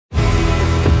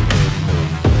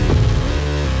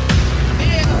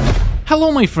Hello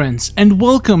my friends and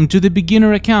welcome to the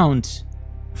beginner account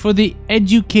for the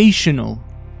educational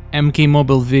MK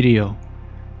Mobile video.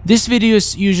 These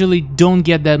videos usually don't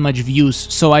get that much views,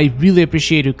 so I really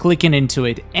appreciate you clicking into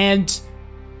it, and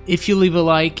if you leave a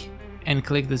like and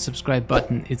click the subscribe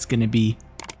button, it's gonna be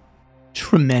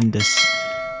tremendous.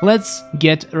 Let's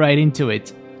get right into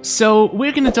it. So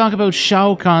we're gonna talk about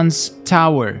SHAO Kahn's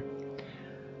tower.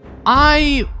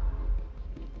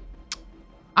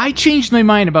 I changed my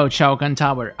mind about SHAO Kahn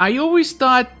Tower. I always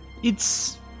thought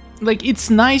it's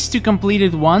nice to complete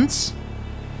it once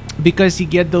because you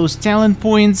get those talent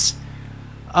points.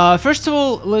 First of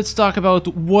all, let's talk about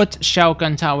what SHAO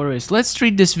Kahn Tower is. Let's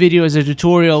treat this video as a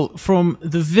tutorial from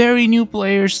the very new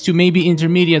players to maybe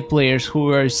intermediate players who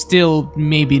are still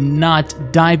maybe not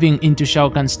diving into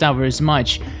SHAO Kahn's Tower as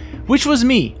much, which was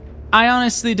me. I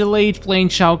honestly delayed playing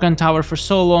SHAO Kahn Tower for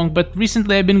so long, but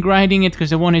recently I've been grinding it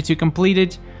because I wanted to complete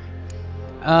it.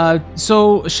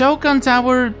 So SHAO Kahn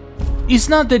Tower is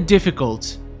not that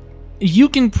difficult. You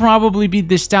can probably beat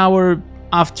this tower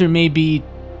after maybe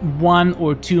 1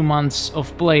 or 2 months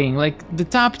of playing. Like, the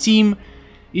top team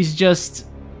is just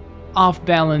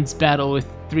off-balance battle with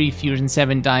 3 fusion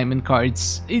 7 diamond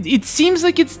cards. It seems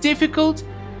like it's difficult,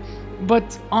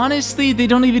 but honestly, they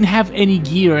don't even have any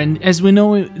gear, and as we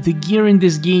know, the gear in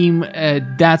this game,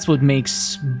 that's what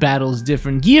makes battles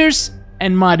different. Gears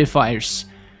and modifiers.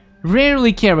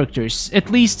 Rarely characters.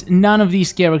 At least none of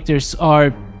these characters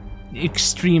are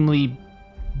extremely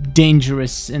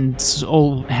dangerous and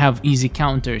all have easy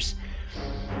counters.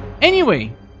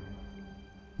 Anyway,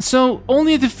 so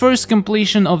only the first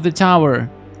completion of the tower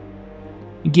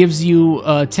gives you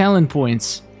talent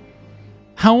points.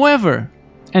 However,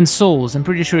 and souls. I'm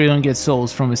pretty sure you don't get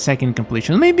souls from a second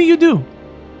completion. Maybe you do.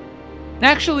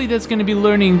 Actually, that's going to be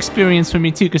learning experience for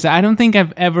me too, because I don't think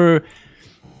I've ever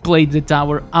played the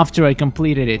tower after I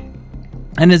completed it.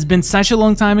 And it's been such a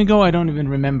long time ago, I don't even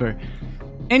remember.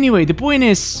 Anyway, the point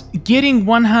is, getting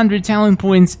 100 talent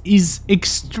points is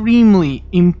extremely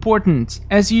important.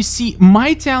 As you see,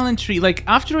 my talent tree, like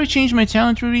after I changed my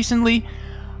talent tree recently,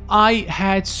 I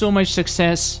had so much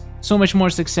success. So much more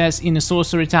success in the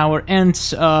Sorcery Tower, and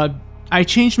I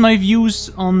changed my views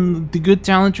on the good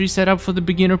talent tree setup for the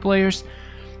beginner players.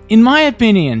 In my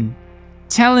opinion,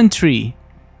 talent tree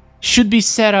should be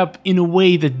set up in a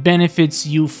way that benefits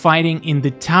you fighting in the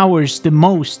towers the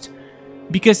most,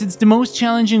 because it's the most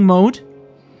challenging mode.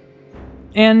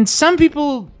 And some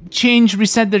people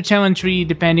reset their talent tree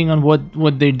depending on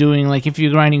what they're doing. Like if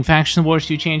you're grinding Faction Wars,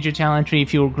 you change your talent tree.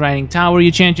 If you're grinding Tower,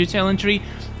 you change your talent tree.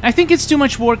 I think it's too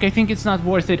much work. I think it's not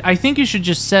worth it. I think you should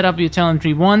just set up your talent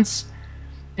tree once,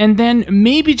 and then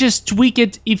maybe just tweak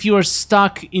it if you're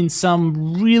stuck in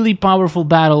some really powerful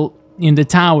battle in the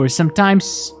tower.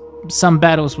 Sometimes some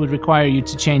battles would require you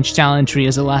to change talent tree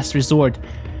as a last resort.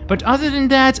 But other than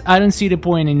that, I don't see the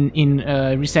point in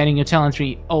resetting your talent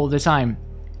tree all the time.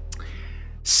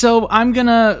 So I'm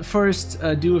gonna first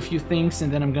do a few things,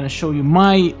 and then I'm gonna show you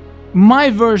my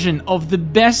version of the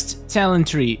best talent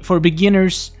tree for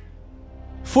beginners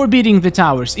for beating the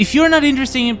towers. If you're not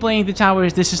interested in playing the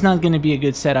towers, this is not gonna be a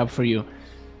good setup for you.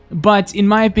 But in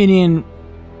my opinion,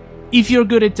 if you're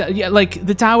good at like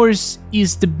the towers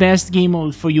is the best game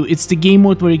mode for you. It's the game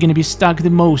mode where you're gonna be stuck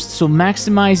the most. So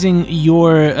maximizing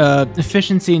your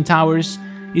efficiency in towers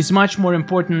is much more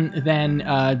important than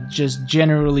just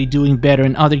generally doing better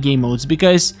in other game modes,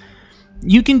 because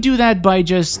you can do that by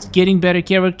just getting better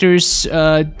characters.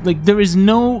 Like, there is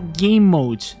no game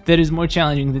mode that is more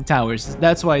challenging than towers.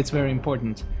 That's why it's very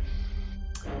important.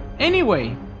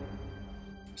 Anyway,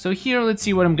 so here, let's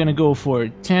see what I'm gonna go for.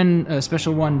 10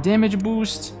 special 1 damage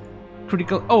boost,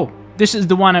 critical. Oh, this is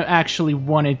the one I actually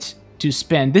wanted to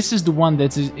spend. This is the one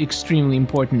that's extremely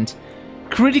important.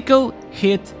 Critical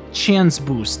hit chance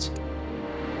boost.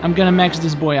 I'm gonna max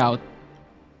this boy out.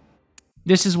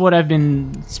 This is what I've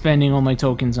been spending all my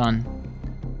tokens on.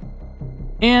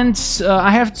 And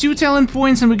I have 2 talent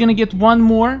points, and we're gonna get 1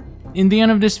 more in the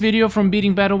end of this video from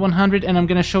beating Battle 100, and I'm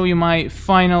gonna show you my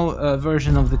final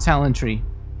version of the talent tree,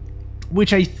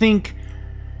 which I think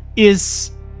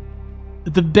is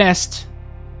the best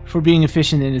for being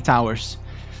efficient in the towers.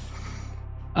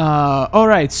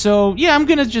 Alright, so yeah, I'm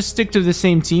gonna just stick to the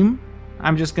same team.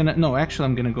 I'm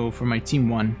gonna go for my team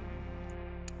 1.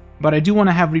 But I do want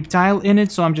to have Reptile in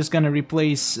it, so I'm just gonna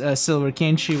replace Silver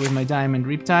Kenshi with my Diamond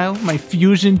Reptile. My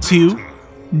Fusion 2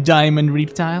 Diamond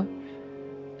Reptile.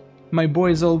 My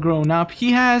boy is all grown up.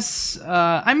 He has,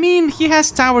 I mean, he has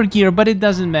tower gear, but it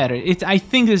doesn't matter. I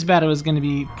think this battle is gonna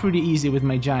be pretty easy with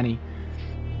my Johnny.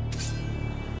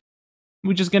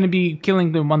 which is going to be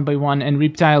killing them one by one, and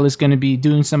Reptile is going to be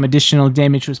doing some additional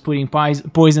damage with putting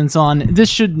poisons on. This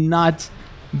should not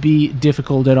be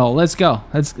difficult at all. Let's go.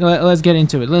 Let's get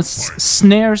into it. Let's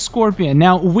snare Scorpion.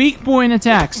 Now, weak point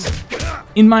attacks,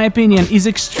 in my opinion, is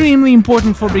extremely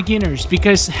important for beginners,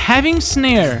 because having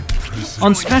snare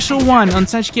on special 1 on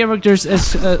such characters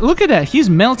as look at that, he's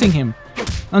melting him.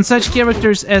 On such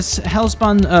characters as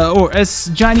Hellspawn or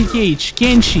as Johnny Cage,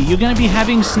 Kenshi, you're gonna be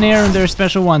having snare on their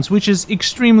special ones, which is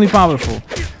extremely powerful.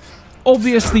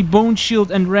 Obviously, Bone Shield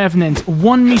and Revenant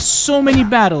won me so many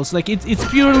battles. Like, it's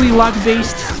purely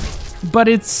luck-based, but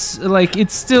it's, like,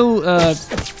 it's still,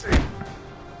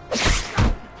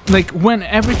 like, when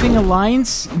everything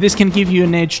aligns, this can give you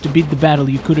an edge to beat the battle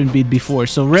you couldn't beat before.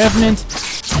 So, Revenant,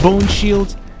 Bone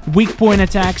Shield, weak point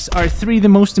attacks are 3 the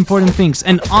most important things.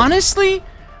 And honestly,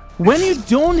 when you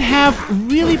don't have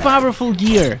really powerful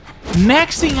gear,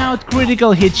 maxing out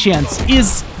critical hit chance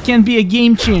can be a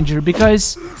game changer,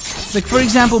 because, like, for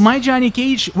example, my Johnny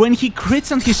Cage, when he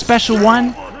crits on his special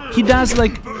 1, he does,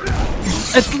 like,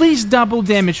 at least double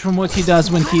damage from what he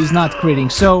does when he is not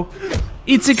critting. So,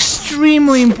 it's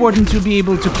extremely important to be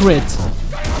able to crit.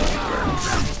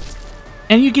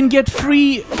 And you can get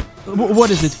free, what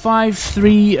is it, 5,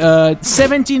 3,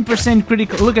 17%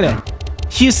 critical, look at that.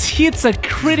 His hits are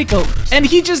critical, and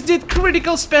he just did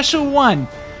critical special 1.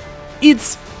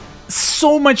 It's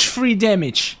so much free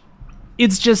damage.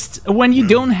 It's just, when you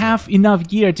don't have enough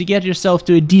gear to get yourself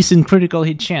to a decent critical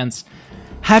hit chance,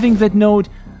 having that node,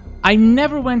 I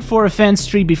never went for a fence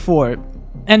tree before,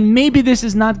 and maybe this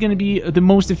is not going to be the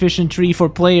most efficient tree for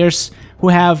players who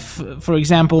have, for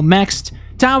example, maxed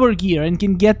tower gear and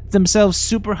can get themselves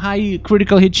super high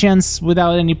critical hit chance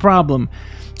without any problem.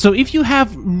 So if you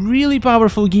have really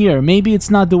powerful gear, maybe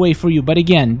it's not the way for you. But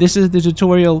again, this is the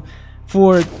tutorial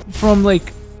from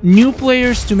like new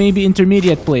players to maybe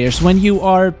intermediate players. When you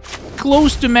are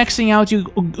close to maxing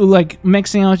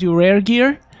out your rare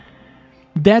gear,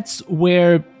 that's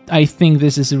where I think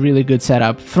this is a really good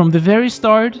setup. From the very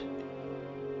start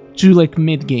to like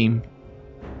mid game.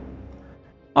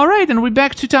 Alright, and we're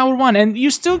back to Tower 1, and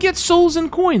you still get souls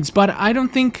and coins, but I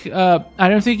don't think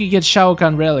you get Shao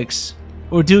Kahn relics.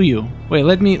 Or do you? Wait,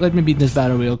 let me beat this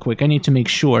battle real quick. I need to make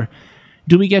sure.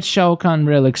 Do we get Shao Kahn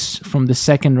relics from the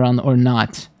second run or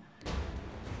not?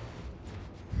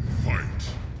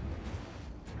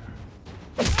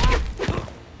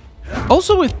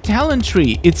 Also with talent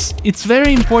tree, it's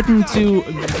very important to,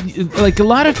 like, a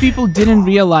lot of people didn't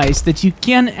realize that you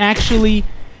can actually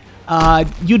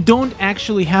you don't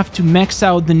actually have to max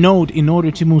out the node in order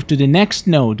to move to the next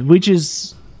node,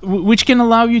 which can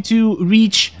allow you to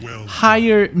reach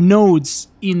higher nodes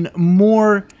in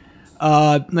more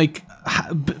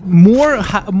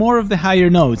more of the higher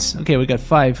nodes. Okay, we got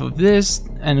 5 of this,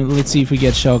 and let's see if we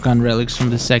get Shao Kahn relics from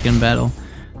the second battle.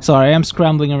 Sorry, I'm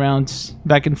scrambling around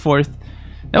back and forth.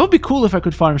 That would be cool if I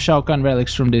could farm Shao Kahn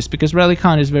relics from this, because Relic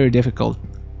Hunt is very difficult.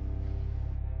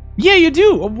 Yeah, you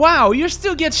do! Wow, you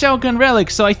still get Shao Kahn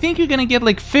relics, so I think you're gonna get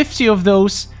like 50 of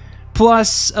those,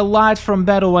 plus a lot from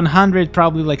Battle 100,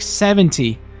 probably like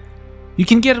 70. You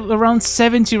can get around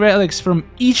 70 relics from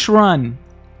each run,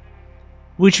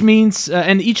 which means,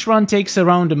 and each run takes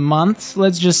around a month,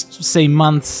 let's just say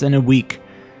months and a week.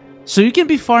 So you can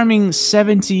be farming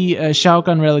 70 Shao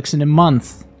Kahn relics in a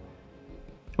month.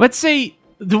 Let's say,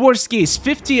 the worst case,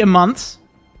 50 a month,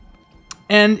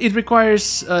 and it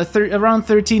requires around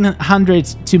 1300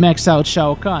 to max out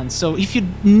Shao Kahn. So if you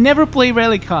never play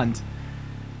Relic Hunt,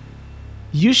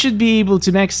 you should be able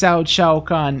to max out Shao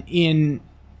Kahn in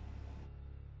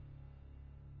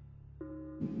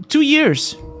 2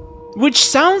 years. Which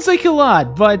sounds like a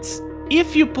lot, but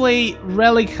if you play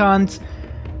Relic Hunt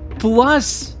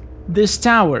plus this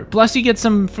tower, plus you get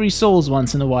some free souls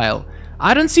once in a while,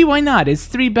 I don't see why not. It's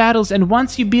 3 battles, and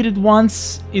once you beat it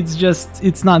once,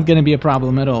 it's not gonna be a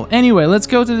problem at all. Anyway, let's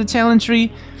go to the talent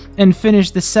tree and finish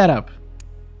the setup.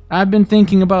 I've been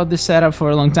thinking about this setup for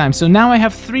a long time. So now I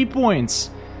have 3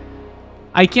 points.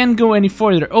 I can't go any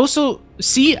further. Also,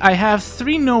 see, I have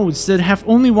 3 nodes that have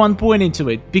only 1 point into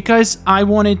it, because I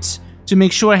wanted to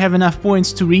make sure I have enough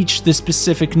points to reach the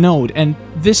specific node. And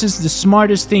this is the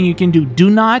smartest thing you can do. Do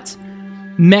not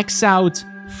max out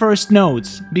first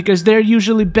nodes, because they're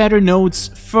usually better nodes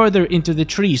further into the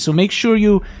tree. So make sure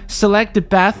you select the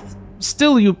path.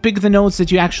 Still, you pick the nodes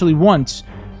that you actually want,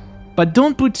 but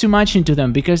don't put too much into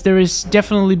them, because there is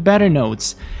definitely better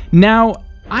nodes. Now,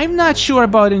 I'm not sure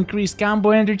about increased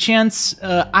combo ender chance.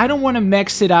 I don't want to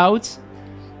max it out,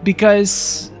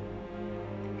 because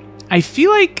I feel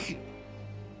like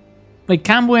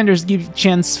combo enders give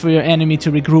chance for your enemy to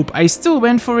regroup. I still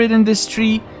went for it in this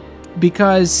tree,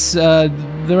 because the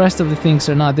rest of the things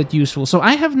are not that useful. So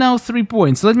I have now 3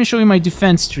 points. Let me show you my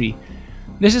defense tree.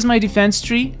 This is my defense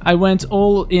tree. I went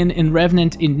all in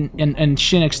Revenant and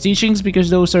Shinnok's teachings because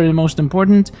those are the most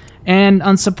important. And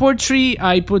on support tree,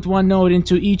 I put 1 node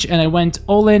into each and I went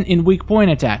all in weak point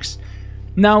attacks.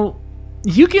 Now,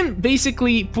 you can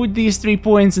basically put these 3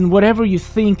 points in whatever you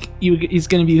think is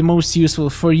going to be the most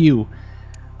useful for you.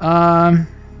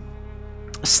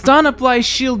 Stun applies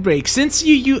shield break. Since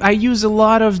I use a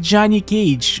lot of Johnny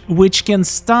Cage, which can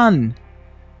stun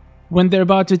when they're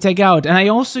about to take out, and I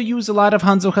also use a lot of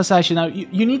Hanzo Hasashi. Now,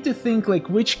 you need to think like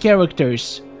which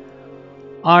characters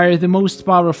are the most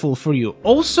powerful for you.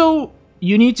 Also,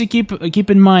 you need to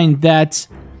keep in mind that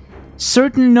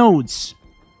certain nodes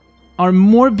are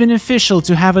more beneficial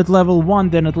to have at level 1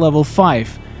 than at level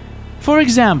 5. For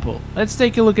example, let's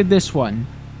take a look at this one.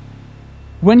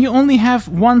 When you only have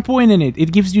 1 point in it,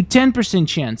 it gives you 10%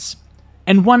 chance.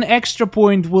 And 1 extra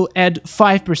point will add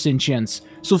 5% chance.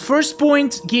 So first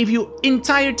point gave you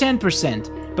entire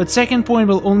 10%, but second point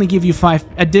will only give you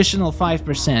additional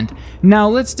 5%. Now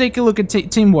let's take a look at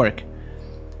teamwork.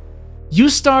 You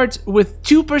start with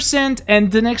 2%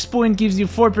 and the next point gives you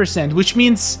 4%, which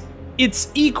means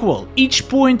it's equal. Each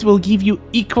point will give you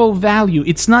equal value.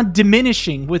 It's not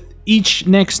diminishing with each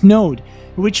next node,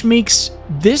 which makes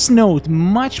this node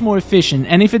much more efficient.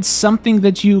 And if it's something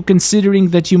that you considering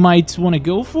that you might want to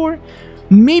go for,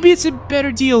 maybe it's a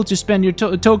better deal to spend your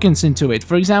tokens into it.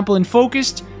 For example, in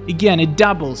Focused, again, it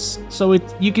doubles. So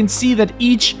you can see that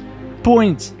each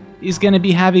point is going to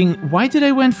be having... Why did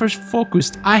I went for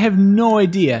Focused? I have no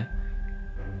idea.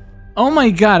 Oh my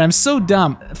god, I'm so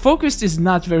dumb. Focused is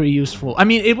not very useful. I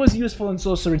mean, it was useful in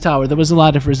Sorcery Tower. There was a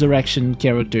lot of resurrection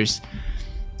characters.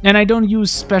 And I don't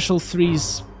use special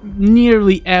 3s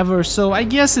nearly ever, so I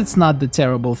guess it's not the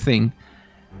terrible thing.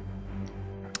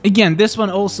 Again, this one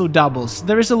also doubles.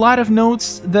 There is a lot of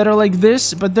nodes that are like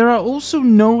this, but there are also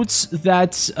nodes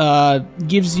that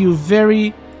gives you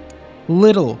very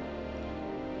little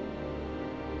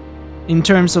in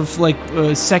terms of like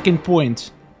second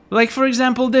point. Like for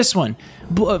example this one.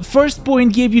 First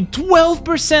point gave you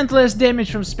 12% less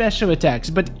damage from special attacks,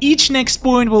 but each next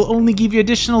point will only give you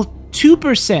additional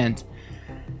 2%.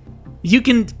 You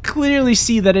can clearly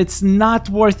see that it's not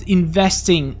worth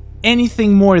investing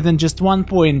anything more than just 1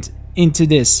 point into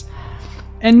this.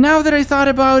 And now that I thought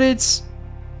about it,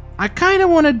 I kind of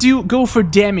want to go for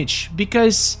damage,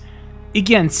 because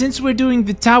again, since we're doing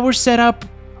the tower setup,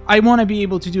 I want to be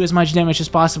able to do as much damage as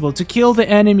possible to kill the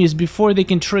enemies before they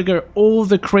can trigger all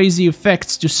the crazy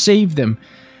effects to save them.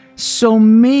 So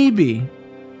maybe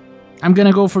I'm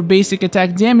gonna go for basic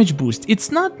attack damage boost.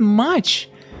 It's not much,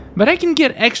 but I can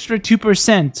get extra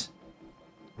 2%.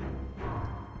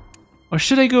 Or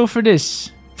should I go for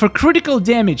this? For critical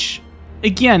damage,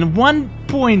 again, 1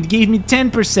 point gave me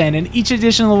 10%, and each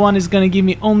additional one is gonna give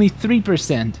me only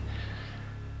 3%.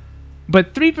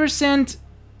 But 3%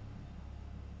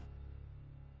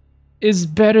 is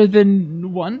better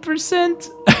than 1%?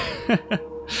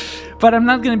 But I'm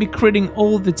not gonna be critting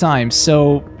all the time,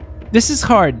 so this is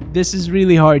hard. This is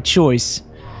really hard choice.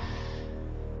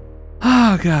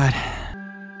 Oh god.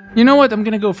 You know what? I'm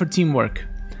gonna go for teamwork.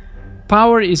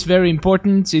 Power is very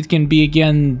important. It can be,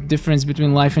 again, difference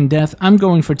between life and death. I'm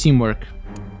going for teamwork.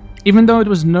 Even though it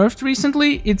was nerfed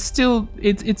recently, it's still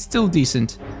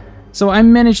decent. So I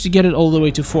managed to get it all the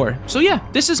way to 4. So yeah,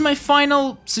 this is my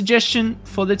final suggestion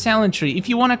for the talent tree. If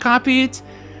you want to copy it,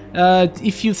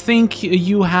 if you think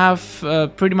you have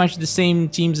pretty much the same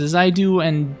teams as I do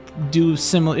and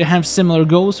have similar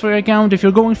goals for your account, if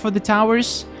you're going for the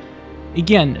towers,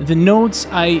 again, the nodes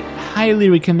I highly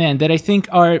recommend that I think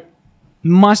are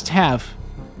must-have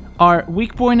are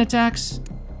weak point attacks,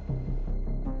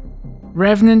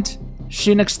 Revenant,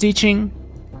 Shinnok's teaching,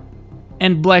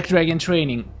 and Black Dragon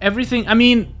training. Everything, I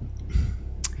mean,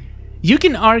 you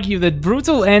can argue that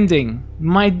brutal ending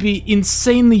might be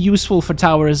insanely useful for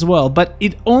tower as well, but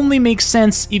it only makes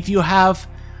sense if you have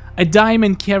a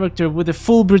diamond character with a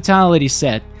full brutality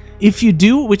set. If you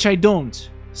do, which I don't,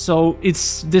 so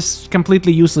it's this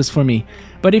completely useless for me.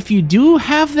 But if you do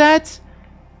have that,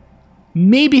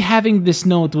 maybe having this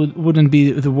node wouldn't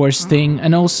be the worst thing.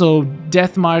 And also,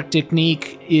 Death Mark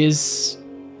technique is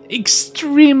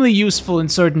extremely useful in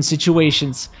certain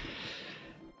situations.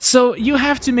 So you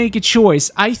have to make a choice.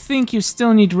 I think you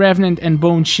still need Revenant and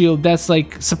Bone Shield. That's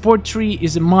like, support tree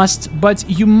is a must, but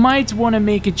you might want to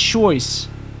make a choice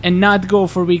and not go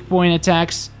for weak point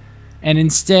attacks and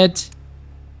instead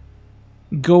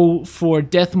go for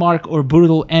Deathmark or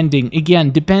Brutal Ending.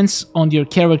 Again, depends on your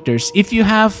characters. If you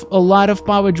have a lot of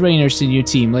power drainers in your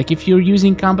team, like if you're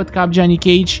using Combat Cop Johnny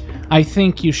Cage, I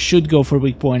think you should go for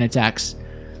weak point attacks.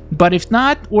 But if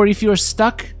not, or if you're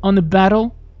stuck on a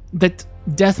battle that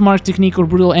Deathmark technique or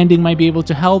Brutal Ending might be able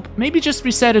to help, maybe just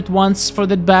reset it once for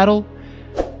that battle.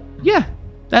 Yeah,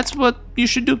 that's what you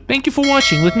should do. Thank you for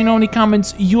watching. Let me know in the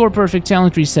comments your perfect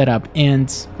talent tree setup, and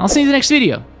I'll see you in the next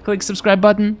video. Click the subscribe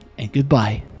button, and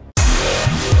goodbye.